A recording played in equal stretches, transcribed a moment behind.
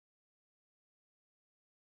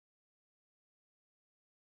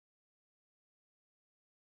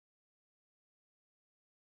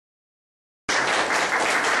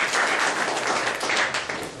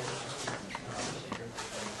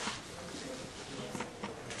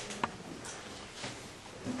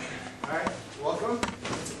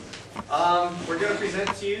We're going to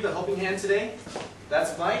present to you the helping hand today.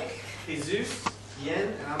 That's Mike, Jesus, Yen,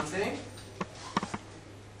 and I'm Tang.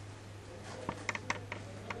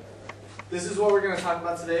 This is what we're going to talk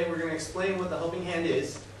about today. We're going to explain what the helping hand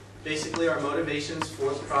is, basically our motivations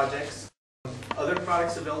for the projects, other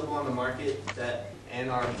products available on the market, and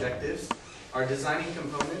our objectives, our designing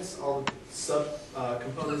components, all the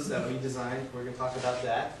sub-components that we designed. We're going to talk about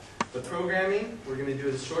that. The programming, we're going to do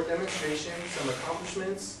a short demonstration, some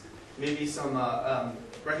accomplishments, maybe some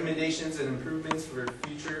recommendations and improvements for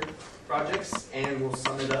future projects, and we'll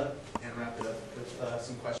sum it up and wrap it up with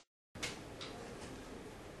some questions.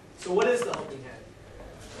 So what is the helping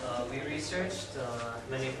hand? We researched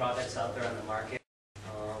many products out there on the market,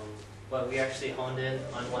 but we actually honed in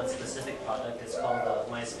on one specific product. It's called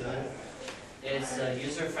My Spoon. It's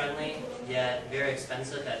user-friendly, yet very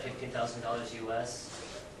expensive at $15,000 US.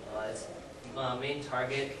 Its main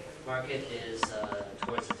target market is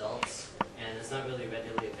towards adults, and it's not really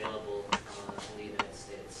readily available in the United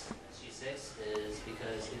States. G6 is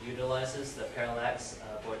because it utilizes the Parallax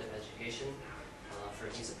Board of Education for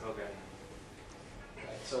ease of programming.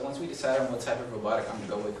 Right. So once we decided on what type of robotic I'm going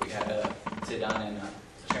to go with, we had to sit down and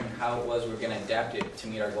determine how it was we were going to adapt it to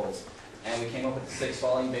meet our goals. And we came up with the 6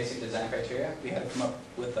 following basic design criteria. We had to come up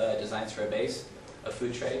with designs for a base, a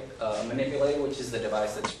food tray, a manipulator, which is the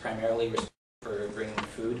device that's primarily responsible for bringing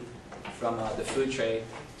food from the food tray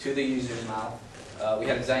to the user's mouth. We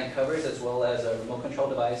had design covers as well as a remote control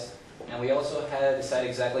device. And we also had to decide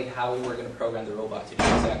exactly how we were going to program the robot to do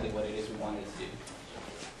exactly what it is we wanted it to do.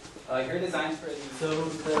 Here are designs for So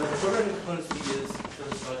the programming components we used for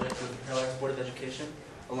this project was the Parallax Board of Education,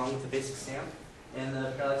 along with the basic stamp, and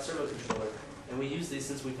the Parallax servo controller. And we use these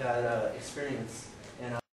since we've had experience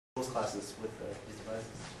in classes with these devices.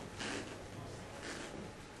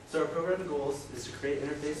 So our programming goals is to create an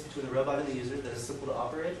interface between the robot and the user that is simple to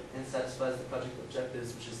operate and satisfies the project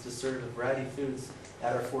objectives, which is to serve a variety of foods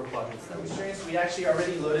at our 4 quadrants that we have. We actually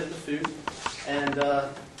already loaded the food, and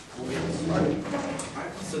we'll get started.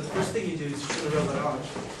 Alright, so the first thing you do is you turn the robot on.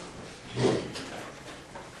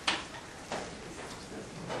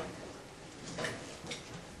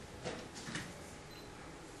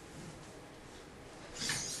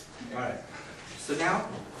 Alright, so now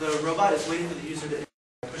the robot is waiting for the user to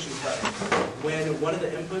push a button. When one of the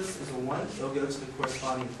inputs is a 1, it'll go to the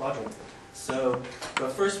corresponding quadrant. So,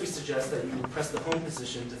 but first we suggest that you press the home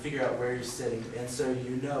position to figure out where you're sitting, and so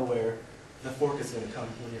you know where the fork is going to come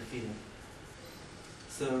when you're feeding.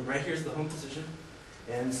 So right here's the home position,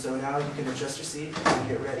 and so now you can adjust your seat and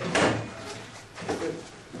get ready.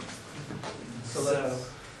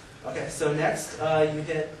 Okay, so next you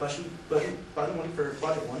hit button 1 for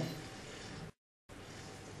quadrant 1.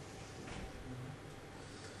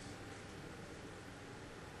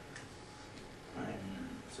 Alright,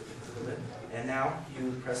 so pick it a little bit. And now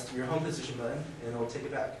you press your home position button and it'll take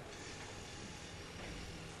it back.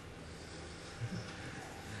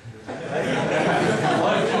 Alright,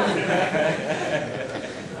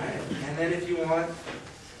 and then if you want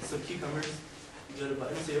some cucumbers, you go to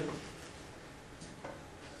button 2.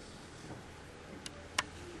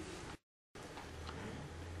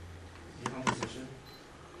 Your home position.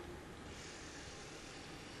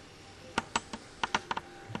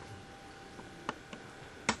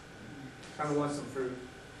 Kind of want some fruit.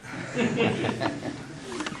 Maybe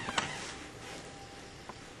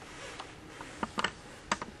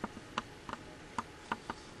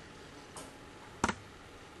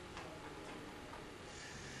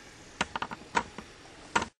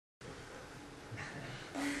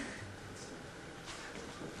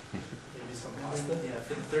some pasta. Yeah,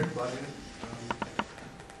 for the 3rd quadrant.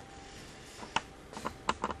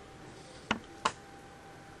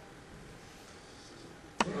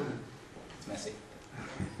 It's messy.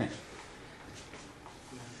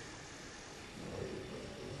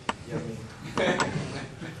 Yummy.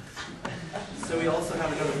 So we also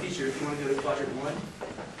have another feature if you want to go to quadrant 1.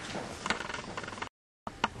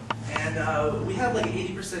 And we have like an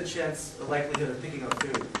 80% chance of likelihood of picking up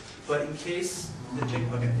food. But in case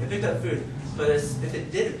it picked up food, but if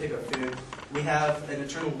it didn't pick up food, we have an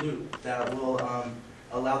internal loop that will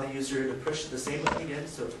allow the user to push the same button again,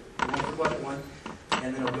 so 1 for quadrant 1,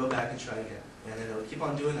 and then it'll go back and try again. And then it'll keep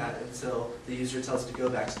on doing that until the user tells it to go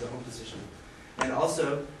back to the home position. And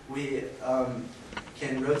also, we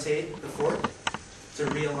can rotate the fork to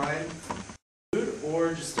realign food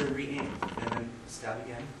or just to re-aim and then stab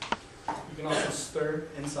again. You can also stir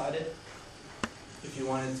inside it if you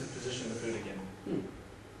wanted to position the food again.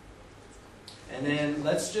 And then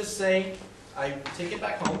let's just say I take it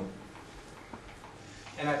back home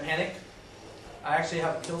and I panic. I actually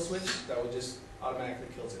have a kill switch that will just automatically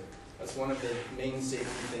kills it. That's one of the main safety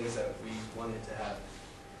things that we wanted to have,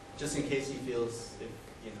 just in case he feels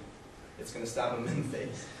it's going to stab him in the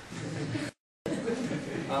face.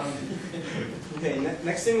 Okay,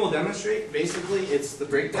 next thing we'll demonstrate, basically it's the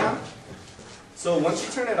breakdown. So once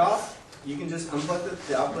you turn it off, you can just unplug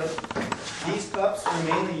the outlet. These cups are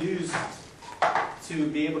mainly used to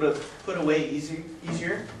be able to put away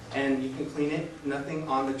easier, and you can clean it. Nothing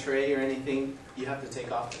on the tray or anything you have to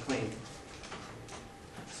take off to clean.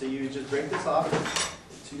 So you just break this off,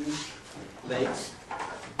 2 legs,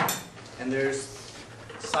 and there's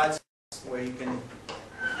sides where you can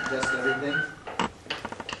adjust everything.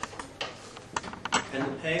 And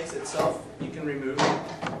the pegs itself you can remove,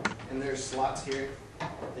 and there's slots here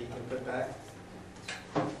that you can put back.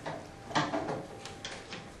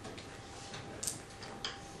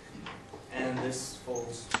 And this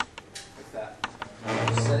folds like that.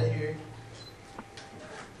 Just set it here,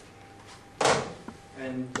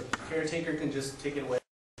 and the caretaker can just take it away,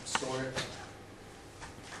 store it,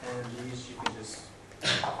 and these you can just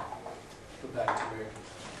put back to where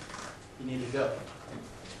you need to go.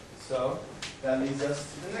 So that leads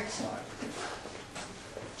us to the next slide.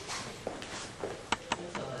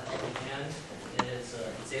 The hand is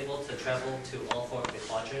it's able to travel to all 4 of the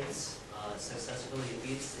quadrants, successfully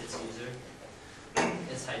beats its user.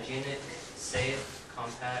 It's hygienic, safe,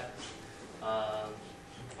 compact,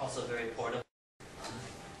 also very portable,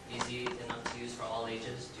 easy enough to use for all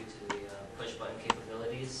ages due to the push button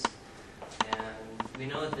capabilities. And we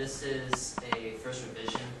know this is a first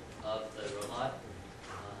revision of the robot.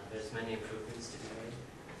 There's many improvements to be made,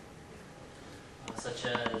 such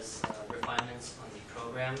as refinements on the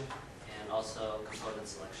program and also component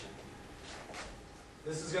selection.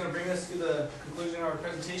 This is going to bring us to the conclusion of our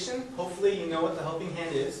presentation. Hopefully you know what the helping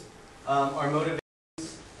hand is. Our motivations.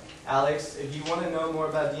 Alex, if you want to know more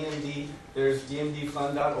about DMD, there's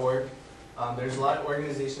dmdfund.org. There's a lot of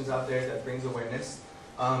organizations out there that brings awareness.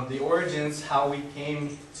 The origins, how we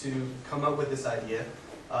came to come up with this idea,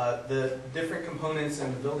 the different components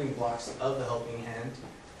and the building blocks of the helping hand,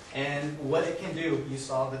 and what it can do. You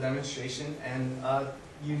saw the demonstration, and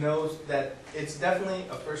you know that it's definitely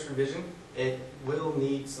a first revision. It will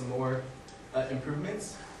need some more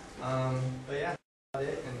improvements, but yeah, that's about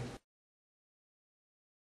it. And